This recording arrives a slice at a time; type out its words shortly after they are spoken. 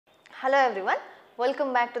Hello everyone,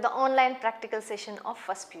 welcome back to the online practical session of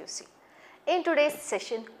first PUC. In today's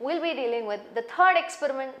session, we will be dealing with the third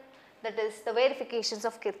experiment, that is the verifications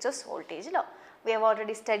of Kirchhoff's voltage law. We have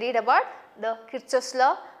already studied about the Kirchhoff's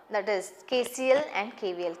law, that is KCL and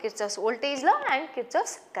KVL, Kirchhoff's voltage law and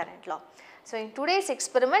Kirchhoff's current law. So in today's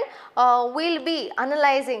experiment, we will be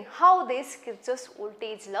analyzing how this Kirchhoff's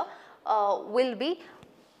voltage law will be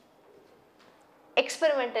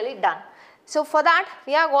experimentally done. So for that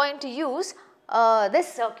we are going to use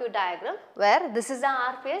this circuit diagram where this is the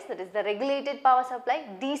RPS, that is the regulated power supply,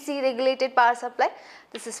 DC regulated power supply,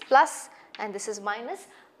 this is plus and this is minus.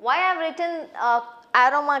 Why I have written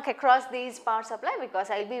arrow mark across these power supply? Because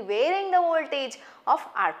I will be varying the voltage of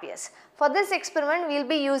RPS. For this experiment we will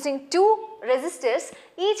be using two resistors,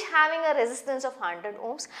 each having a resistance of 100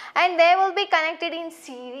 ohms, and they will be connected in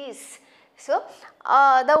series. So,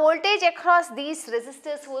 the voltage across these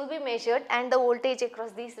resistors will be measured and the voltage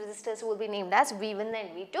across these resistors will be named as V1 and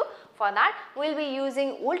V2. For that, we will be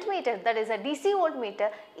using voltmeter, that is a DC voltmeter,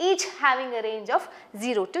 each having a range of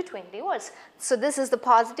 0 to 20 volts. So, this is the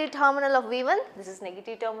positive terminal of V1, this is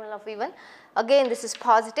negative terminal of V1. Again, this is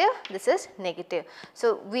positive, this is negative.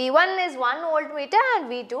 So, V1 is one voltmeter and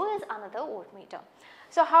V2 is another voltmeter.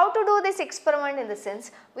 So, how to do this experiment in the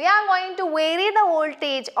sense, we are going to vary the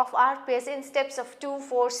voltage of RPS in steps of 2,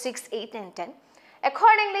 4, 6, 8 and 10.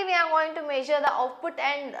 Accordingly, we are going to measure the output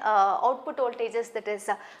and output voltages, that is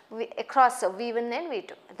across V1 and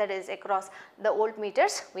V2, that is across the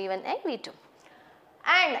voltmeters V1 and V2.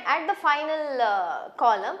 And at the final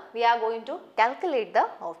column, we are going to calculate the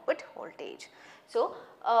output voltage. So,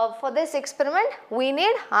 for this experiment, we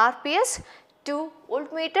need RPS, 2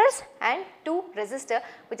 voltmeters and 2 resistor,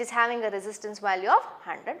 which is having a resistance value of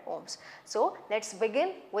 100 ohms. So, let us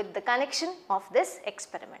begin with the connection of this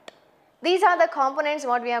experiment. These are the components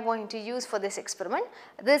what we are going to use for this experiment.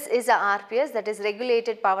 This is a RPS, that is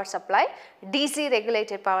regulated power supply, DC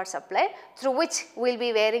regulated power supply, through which we will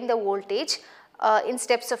be varying the voltage in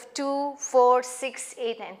steps of 2, 4, 6,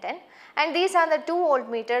 8 and 10. And these are the 2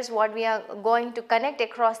 voltmeters what we are going to connect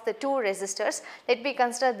across the 2 resistors. Let me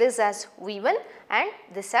consider this as V1 and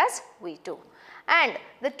this as V2. And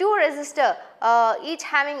the 2 resistor each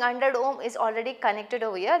having 100 ohm is already connected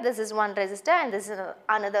over here. This is one resistor and this is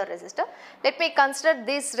another resistor. Let me consider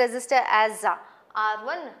this resistor as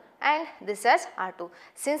R1 and this as R2.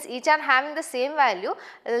 Since each are having the same value,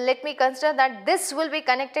 let me consider that this will be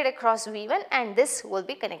connected across V1 and this will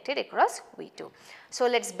be connected across V2. So,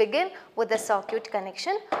 let us begin with the circuit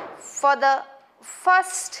connection. For the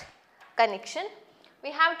first connection,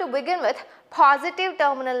 we have to begin with positive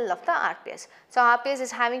terminal of the RPS. So, RPS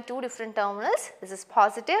is having 2 different terminals, this is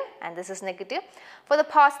positive and this is negative. For the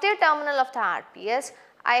positive terminal of the RPS,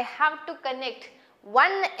 I have to connect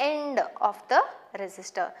one end of the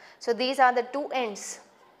resistor. So, these are the 2 ends.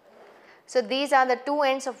 So, these are the 2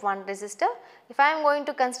 ends of one resistor. If I am going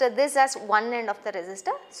to consider this as one end of the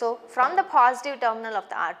resistor, so from the positive terminal of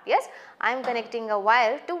the RPS, I am connecting a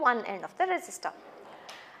wire to one end of the resistor.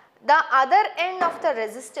 The other end of the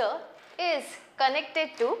resistor is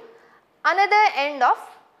connected to another end of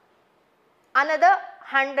another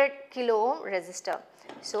 100 kilo ohm resistor.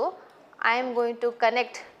 So, I am going to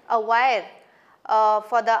connect a wire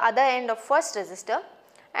for the other end of first resistor,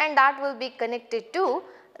 and that will be connected to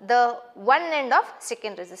the one end of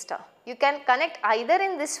second resistor. You can connect either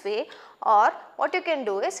in this way, or what you can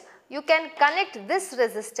do is you can connect this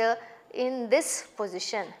resistor in this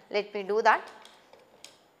position. Let me do that.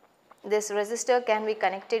 This resistor can be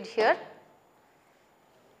connected here.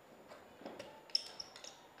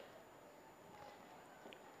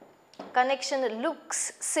 Connection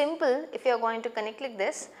looks simple if you are going to connect like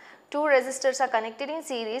this. 2 resistors are connected in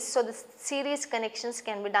series, so the series connections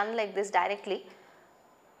can be done like this directly.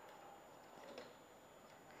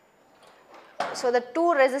 So, the 2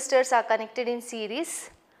 resistors are connected in series.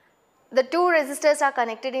 The 2 resistors are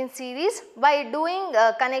connected in series. By doing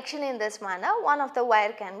a connection in this manner, one of the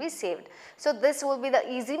wire can be saved. So, this will be the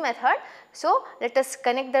easy method. So, let us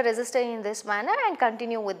connect the resistor in this manner and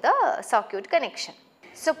continue with the circuit connection.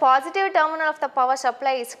 So, positive terminal of the power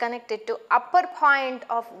supply is connected to upper point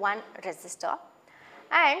of one resistor,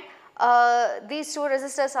 and these 2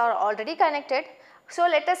 resistors are already connected. So,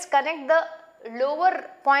 let us connect the lower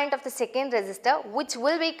point of the second resistor, which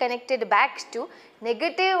will be connected back to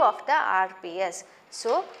negative of the RPS.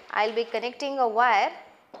 So, I will be connecting a wire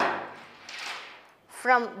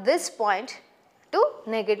from this point to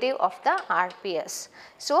negative of the RPS.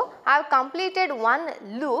 So, I have completed one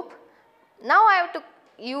loop. Now, I have to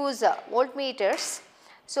use voltmeters.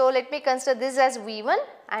 So, let me consider this as V1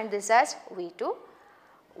 and this as V2.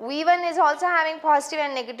 V1 is also having positive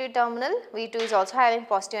and negative terminal, V2 is also having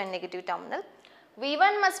positive and negative terminal.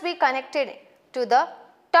 V1 must be connected to the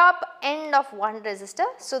top end of one resistor.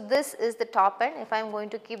 So, this is the top end if I am going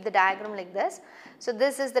to keep the diagram like this. So,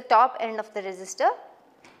 this is the top end of the resistor.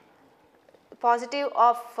 Positive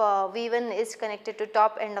of V1 is connected to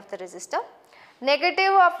top end of the resistor.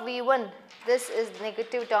 Negative of V1, this is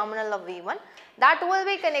negative terminal of V1, that will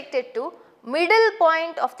be connected to middle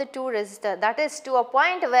point of the two resistors, that is to a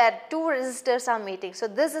point where two resistors are meeting. So,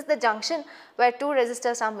 this is the junction where two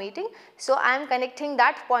resistors are meeting. So, I am connecting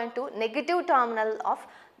that point to negative terminal of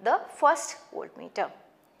the first voltmeter.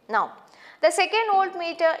 Now, the second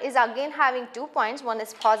voltmeter is again having 2 points, one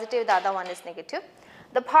is positive, the other one is negative.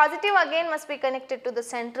 The positive again must be connected to the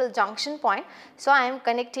central junction point. So, I am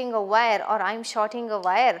connecting a wire, or I am shorting a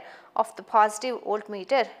wire of the positive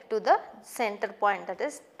voltmeter to the center point, that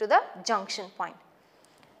is to the junction point.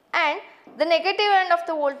 And the negative end of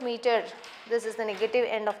the voltmeter, this is the negative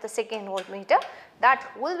end of the second voltmeter, that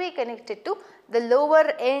will be connected to the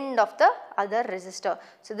lower end of the other resistor.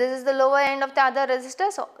 So, this is the lower end of the other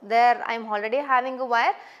resistor. So, there I am already having a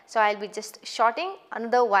wire. So, I will be just shorting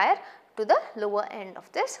another wire to the lower end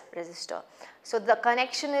of this resistor. So, the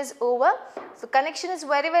connection is over. So, connection is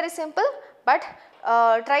very simple, but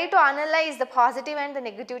try to analyze the positive and the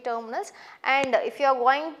negative terminals, and if you are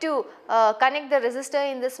going to connect the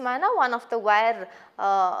resistor in this manner, one of the wire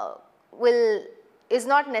is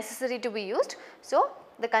not necessary to be used. So,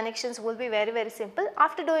 the connections will be very simple.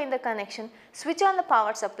 After doing the connection, switch on the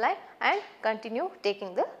power supply and continue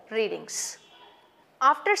taking the readings.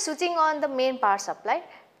 After switching on the main power supply,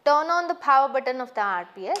 turn on the power button of the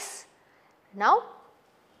RPS. Now,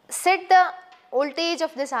 set the voltage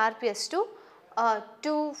of this RPS to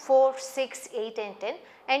 2, 4, 6, 8 and 10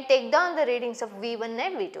 and take down the readings of V1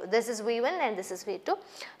 and V2. This is V1 and this is V2.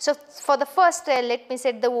 So, for the first trial, let me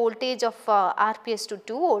set the voltage of RPS to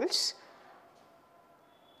 2 volts.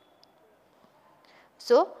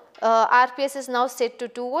 So, RPS is now set to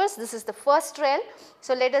 2 volts. This is the first trial.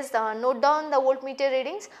 So, let us note down the voltmeter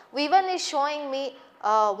readings. V1 is showing me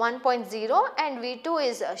 1.0 and V2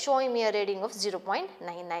 is showing me a reading of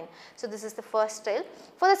 0.99. So, this is the first trial.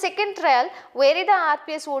 For the second trial, vary the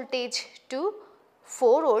RPS voltage to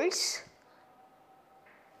 4 volts.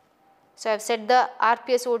 So, I have set the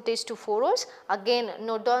RPS voltage to 4 volts. Again,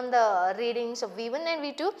 note down the readings of V1 and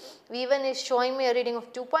V2. V1 is showing me a reading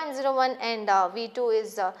of 2.01 and V2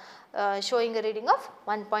 is showing a reading of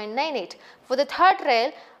 1.98. For the third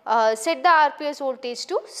trial, set the RPS voltage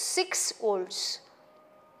to 6 volts.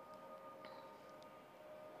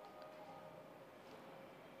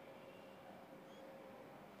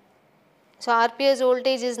 So, RPS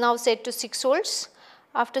voltage is now set to 6 volts.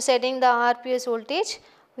 After setting the RPS voltage,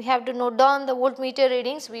 we have to note down the voltmeter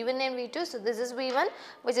readings V1 and V2. So, this is V1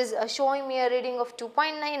 which is showing me a reading of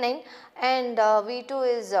 2.99 and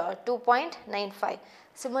V2 is 2.95.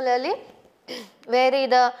 Similarly, vary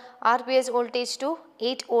the RPS voltage to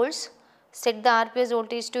 8 volts, set the RPS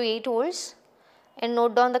voltage to 8 volts and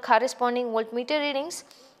note down the corresponding voltmeter readings.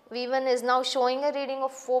 V1 is now showing a reading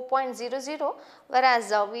of 4.00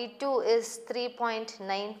 whereas V2 is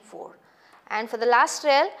 3.94. And for the last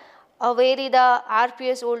trial, vary the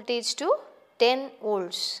RPS voltage to 10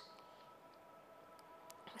 volts.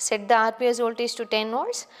 Set the RPS voltage to 10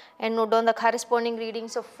 volts and note down the corresponding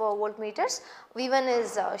readings of voltmeters. V1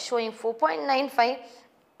 is showing 4.95,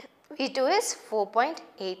 V2 is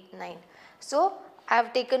 4.89. So, I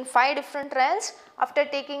have taken 5 different trials. After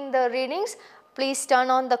taking the readings, please turn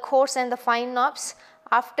on the coarse and the fine knobs.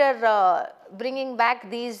 After bringing back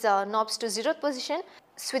these knobs to 0th position,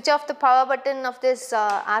 switch off the power button of this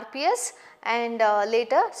RPS and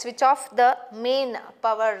later switch off the main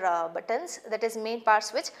power buttons, that is main power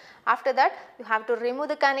switch. After that, you have to remove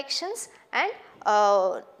the connections and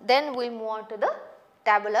then we will move on to the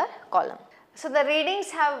tabular column. So, the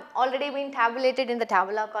readings have already been tabulated in the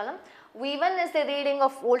tabular column. V1 is the reading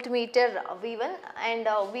of voltmeter V1 and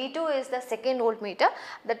V2 is the second voltmeter,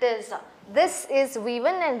 that is this is V1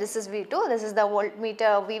 and this is V2, this is the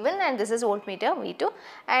voltmeter V1 and this is voltmeter V2,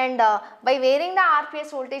 and by varying the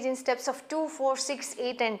RPS voltage in steps of 2, 4, 6,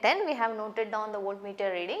 8 and 10, we have noted down the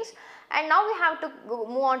voltmeter readings. And now we have to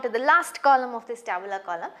move on to the last column of this tabular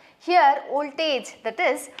column. Here voltage, that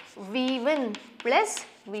is V1 plus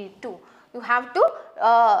V2. You have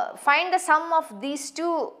to find the sum of these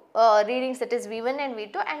two readings, that is V1 and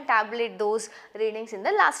V2, and tabulate those readings in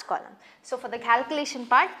the last column. So, for the calculation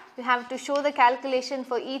part, you have to show the calculation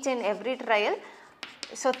for each and every trial.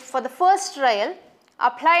 So, for the first trial,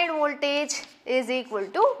 applied voltage is equal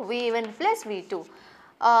to V1 plus V2.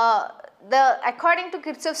 according to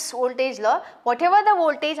Kirchhoff's voltage law, whatever the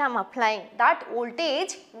voltage I am applying, that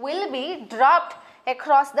voltage will be dropped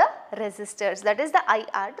across the resistors, that is the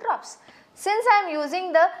IR drops. Since I am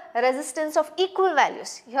using the resistance of equal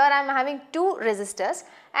values, here I am having two resistors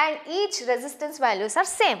and each resistance values are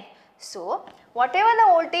same. So, whatever the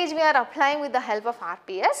voltage we are applying with the help of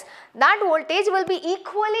RPS, that voltage will be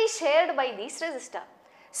equally shared by these resistors.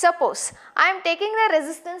 Suppose I am taking the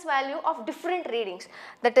resistance value of different readings,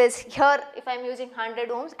 that is here if I am using 100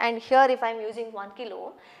 ohms and here if I am using 1 kilo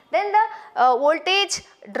ohm, then the voltage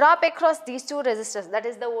drop across these two resistors, that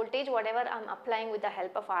is the voltage whatever I am applying with the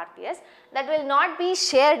help of RPS, that will not be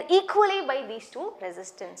shared equally by these two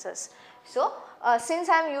resistances. So, since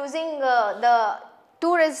I am using the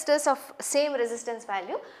two resistors of same resistance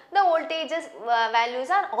value, the voltages values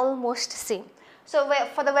are almost same. So,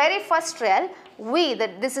 for the very first trial,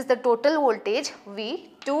 this is the total voltage,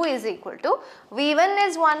 V2 is equal to, V1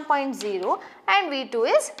 is 1.0 and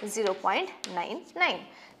V2 is 0.99.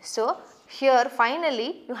 So, here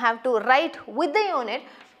finally you have to write with the unit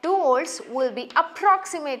 2 volts will be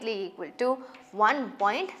approximately equal to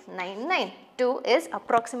 1.99. 2 is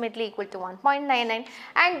approximately equal to 1.99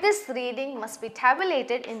 and this reading must be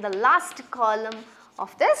tabulated in the last column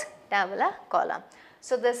of this tabular column.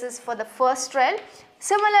 So, this is for the first trial.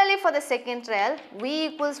 Similarly, for the second trial, V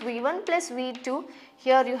equals V1 plus V2.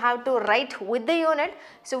 Here you have to write with the unit.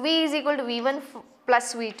 So, V is equal to V1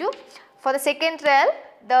 plus V2. For the second trial,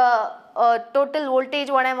 the total voltage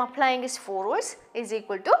what I am applying is 4 volts is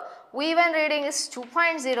equal to V1 reading is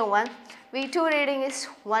 2.01, V2 reading is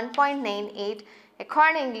 1.98.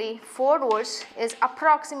 Accordingly, 4 volts is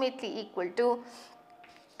approximately equal to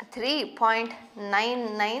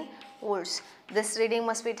 3.99 volts. This reading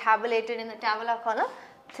must be tabulated in the tabular column,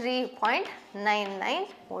 3.99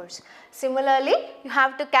 volts. Similarly, you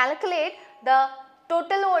have to calculate the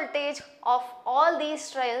total voltage of all these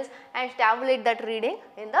trials and tabulate that reading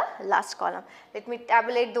in the last column. Let me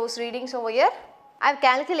tabulate those readings over here. I have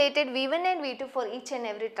calculated V1 and V2 for each and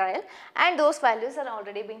every trial and those values are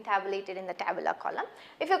already being tabulated in the tabular column.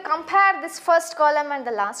 If you compare this first column and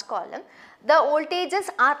the last column, the voltages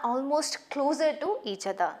are almost closer to each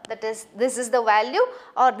other. That is, this is the value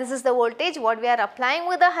or this is the voltage what we are applying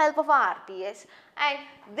with the help of our RPS and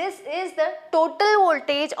this is the total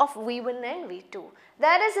voltage of V1 and V2.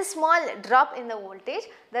 There is a small drop in the voltage,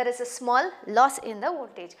 there is a small loss in the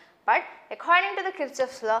voltage. But according to the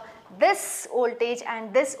Kirchhoff's law, this voltage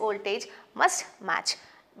and this voltage must match.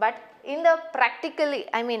 But in the practically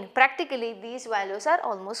these values are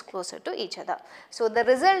almost closer to each other. So, the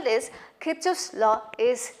result is Kirchhoff's law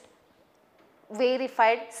is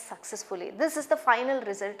verified successfully. This is the final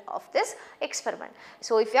result of this experiment.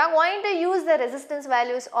 So, if you are going to use the resistance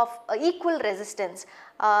values of equal resistance,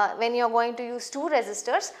 when you are going to use two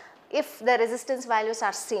resistors, if the resistance values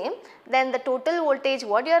are same, then the total voltage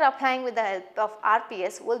what you are applying with the help of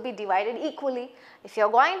RPS will be divided equally. If you are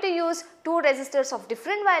going to use two resistors of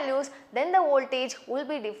different values, then the voltage will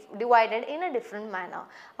be divided in a different manner.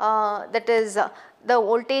 That is, the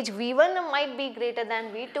voltage V1 might be greater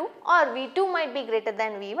than V2 or V2 might be greater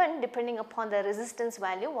than V1 depending upon the resistance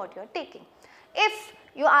value what you are taking. If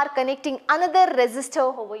you are connecting another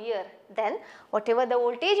resistor over here, then whatever the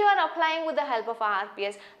voltage you are applying with the help of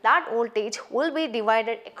RPS, that voltage will be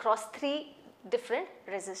divided across three different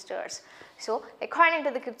resistors. So, according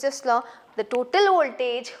to the Kirchhoff's law, the total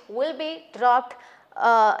voltage will be dropped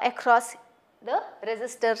across the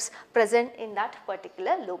resistors present in that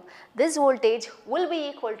particular loop. This voltage will be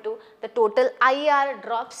equal to the total IR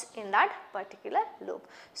drops in that particular loop.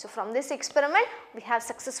 So, from this experiment we have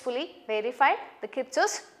successfully verified the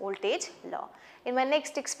Kirchhoff's voltage law. In my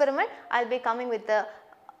next experiment I will be coming with the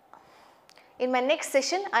in my next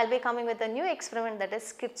session I will be coming with a new experiment, that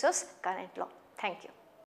is Kirchhoff's current law. Thank you.